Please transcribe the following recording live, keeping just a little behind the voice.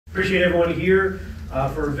Appreciate everyone here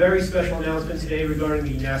for a very special announcement today regarding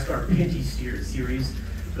the NASCAR Pinty Series.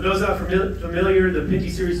 For those not familiar, the Pinty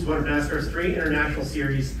Series is one of NASCAR's 3 international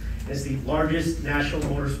series and is the largest national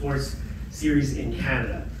motorsports series in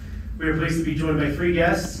Canada. We are pleased to be joined by 3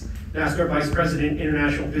 guests: NASCAR Vice President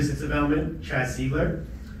International Business Development, Chad Siegler,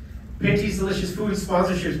 Pinty's Delicious Food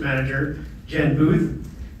Sponsorships Manager, Jen Booth,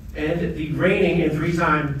 and the reigning and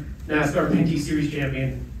 3-time NASCAR Pinty Series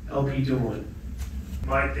champion, LP Dumoulin.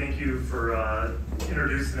 Mike, thank you for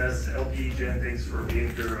introducing us. LP, Jen, thanks for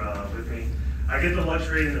being here with me. I get the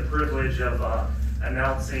luxury and the privilege of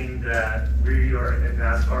announcing that we are at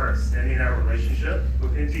NASCAR extending our relationship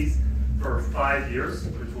with Pinty's for 5 years,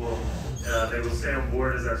 which will they will stay on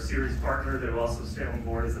board as our series partner. They will also stay on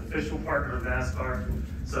board as official partner of NASCAR.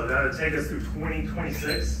 So that'll take us through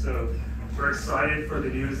 2026. So we're excited for the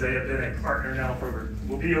news. They have been a partner now for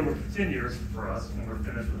will be over 10 years for us when we're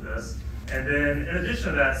finished with this. And then, in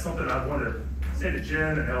addition to that, something I want to say to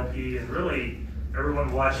Jen and LP and really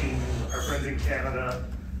everyone watching, our friends in Canada,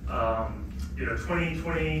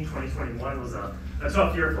 2020, 2021 was a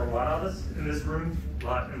tough year for a lot of us in this room, a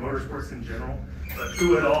lot in motorsports in general. But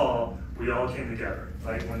through it all, we all came together.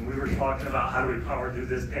 Like when we were talking about how do we power through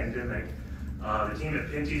this pandemic, the team at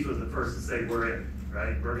Pinty's was the first to say we're in,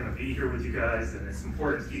 right? We're going to be here with you guys, and it's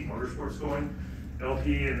important to keep motorsports going.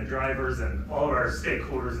 LP and the drivers and all of our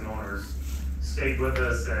stakeholders and owners stayed with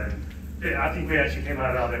us, and I think we actually came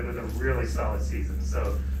out of it with a really solid season.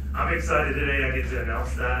 So I'm excited today. I get to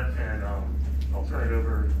announce that, and I'll turn it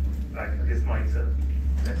over back, I guess, Mike to.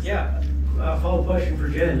 Yeah, follow-up question for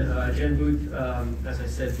Jen. Jen Booth, as I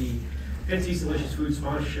said, the Pinty's Delicious Food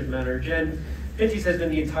Sponsorship Manager. Jen, Pinty's has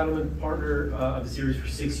been the entitlement partner of the series for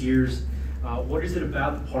 6 years. What is it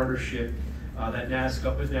about the partnership that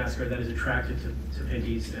NASCAR that is attracted to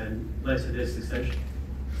Pinty's and led to this extension?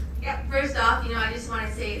 Yeah, first off, I just want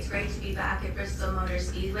to say it's great to be back at Bristol Motor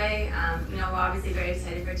Speedway. We're obviously very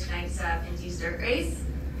excited for tonight's Pinty's dirt race.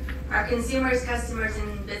 Our consumers, customers,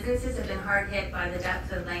 and businesses have been hard hit by the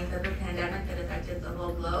depth and length of the pandemic that affected the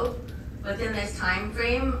whole globe. Within this time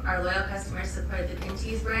frame, our loyal customers supported the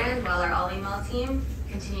Pinty's brand, while our all-email team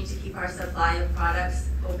continued to keep our supply of products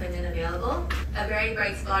open and available. A very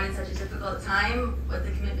bright spot in such a difficult time was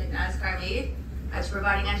the commitment NASCAR made to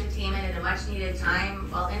providing entertainment at a much-needed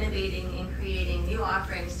time while innovating and creating new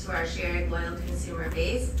offerings to our shared loyal consumer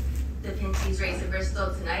base. The Pinty's race at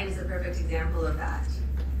Bristol tonight is a perfect example of that.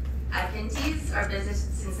 At Pinty's, our business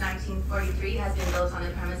since 1943 has been built on the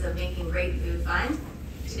premise of making great food fun.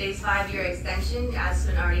 Today's 5-year extension adds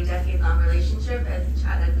to an already decade-long relationship, as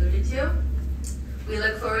Chad alluded to. We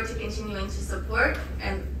look forward to continuing to support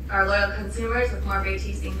our loyal consumers with more great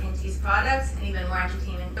tasting Pinty's products and even more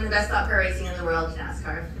entertainment from the best spot for racing in the world,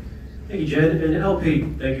 NASCAR. Thank you, Jen. And LP,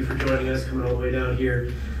 thank you for joining us, coming all the way down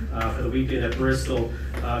here for the weekend at Bristol.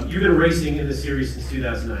 You've been racing in the series since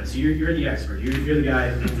 2009, so you're the expert. You're the guy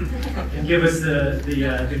who can give us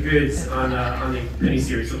the goods on the Pinty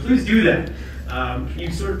series. So please do that. Can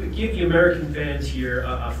you sort of give the American fans here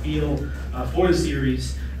a feel for the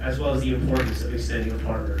series, as well as the importance of extending a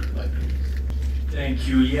partner like Pinty? Thank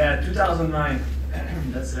you. Yeah, 2009.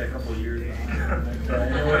 That's a couple of years ago. But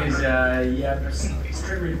anyways, yeah,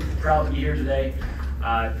 extremely proud to be here today.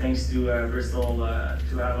 Thanks to Bristol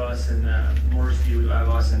to have us, and Motor Speedway to have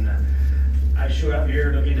us. And I showed up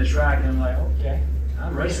here looking at the track, and I'm like, okay,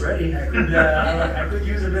 I'm race ready. I could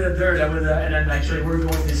use a bit of dirt. And then actually, we're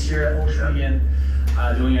going this year at Ocean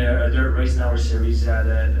doing a dirt race in our series.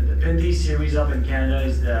 The Pinty series up in Canada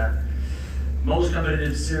is the most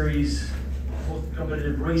competitive series, most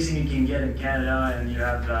competitive racing you can get in Canada, and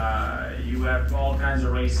you have all kinds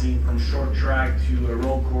of racing from short track to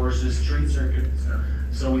road courses, street circuits.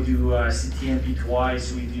 So we do CTMP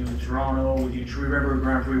twice, we do Toronto, we do Tree River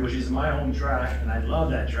Grand Prix, which is my home track, and I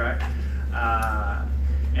love that track.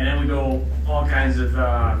 And then we go all kinds of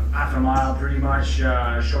half a mile, pretty much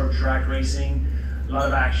short track racing, a lot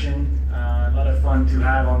of action, a lot of fun to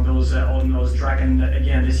have on those tracks. And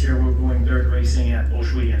again, this year we're going dirt racing at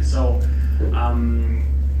Oshwegan. So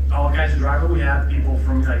all kinds of drivers. We have people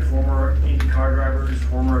from like former IndyCar drivers,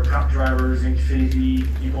 former Cup drivers, Xfinity.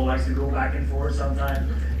 People like to go back and forth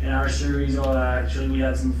sometimes. In our series, actually we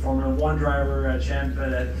had some Formula 1 driver, Champ,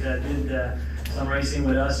 that did some racing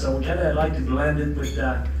with us. So we kind of like to blend it with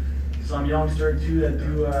some youngsters too that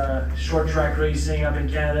do short track racing up in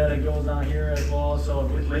Canada that goes down here as well. So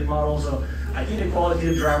with late models. So I think the quality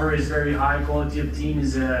of driver is very high. Quality of team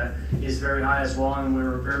is very high as well, and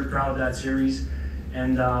we're very proud of that series.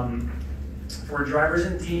 And for drivers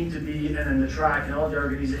and team to be, and then the track and all the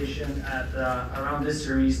organization at around this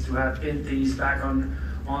series to have Pinty's back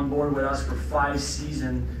on board with us for 5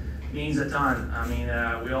 seasons means a ton. I mean,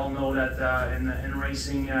 we all know that in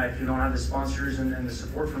racing, if you don't have the sponsors and the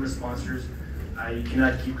support from the sponsors, you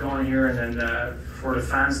cannot keep going here. And then for the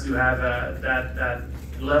fans to have that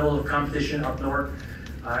level of competition up north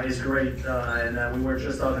is great. And we were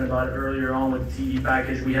just talking about it earlier on with the TV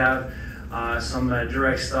package. We have some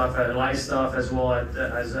direct stuff, live stuff, as well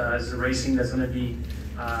as racing that's going to be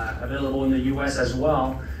available in the U.S. as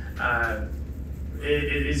well.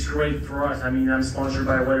 It's great for us. I mean, I'm sponsored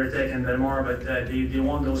by WeatherTech and Belmar, but they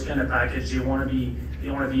want those kind of package. They want to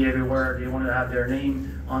be everywhere. They want to have their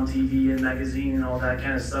name on TV and magazine and all that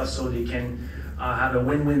kind of stuff, so they can have a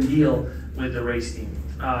win-win deal with the race team.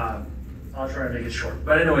 I'll try to make it short.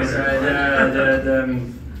 But anyways,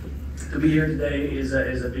 to be here today is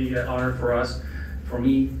a big honor for us, for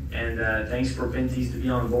me, and thanks for Pinty's to be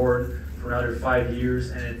on board for another 5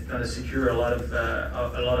 years, and it's going to secure a lot of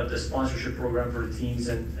the sponsorship program for the teams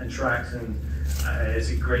and tracks, and it's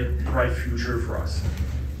a great, bright future for us.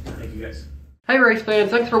 Thank you guys. Hey race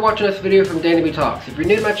fans, thanks for watching this video from DannyBTalks. If you're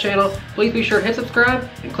new to my channel, please be sure to hit subscribe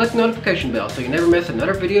and click the notification bell so you never miss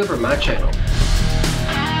another video from my channel.